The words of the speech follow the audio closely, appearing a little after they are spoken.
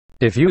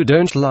If you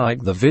don't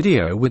like the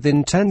video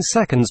within 10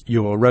 seconds,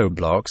 your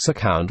Roblox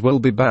account will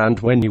be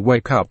banned when you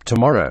wake up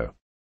tomorrow.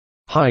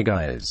 Hi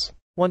guys.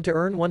 Want to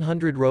earn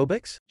 100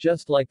 Robux?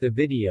 Just like the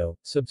video,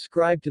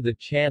 subscribe to the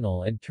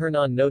channel and turn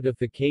on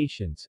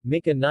notifications,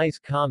 make a nice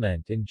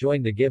comment and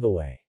join the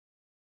giveaway.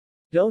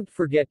 Don't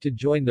forget to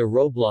join the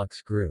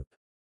Roblox group.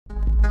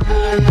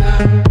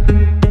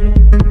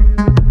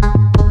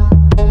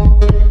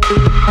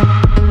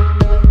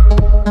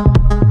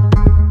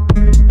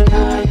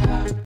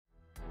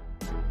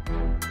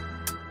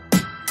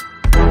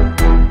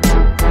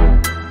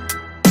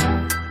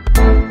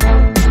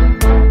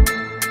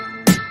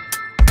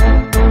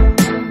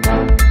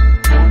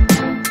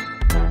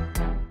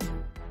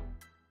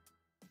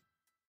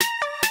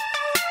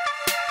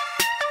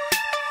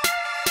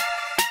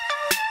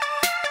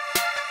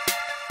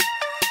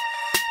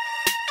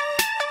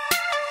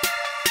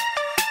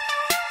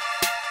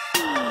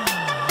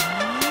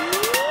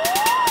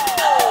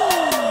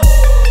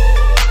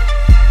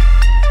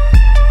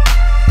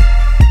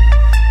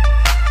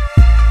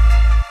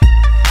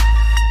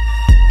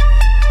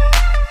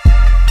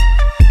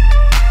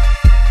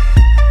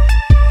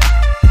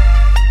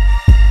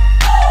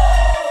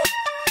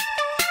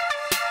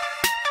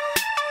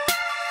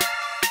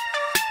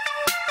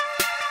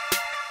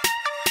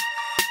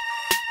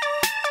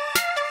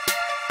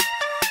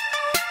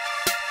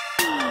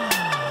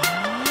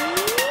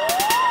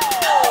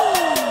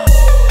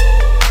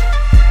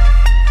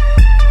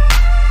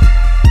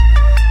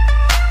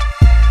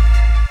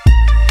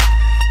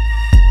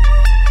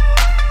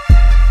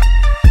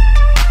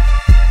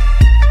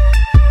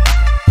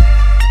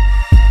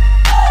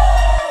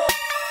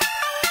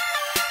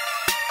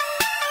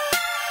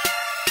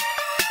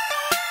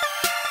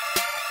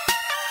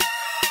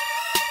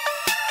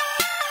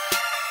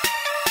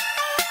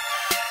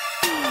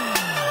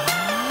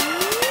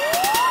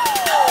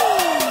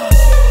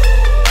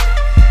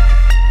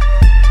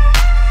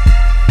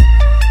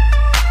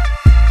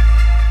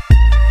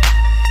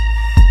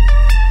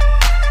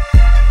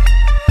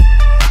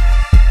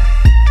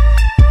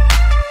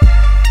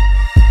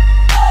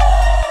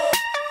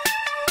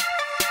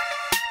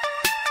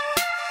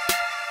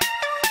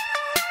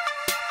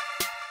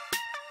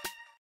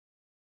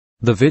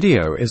 The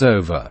video is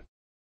over.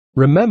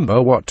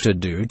 Remember what to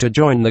do to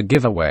join the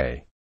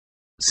giveaway.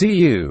 See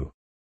you.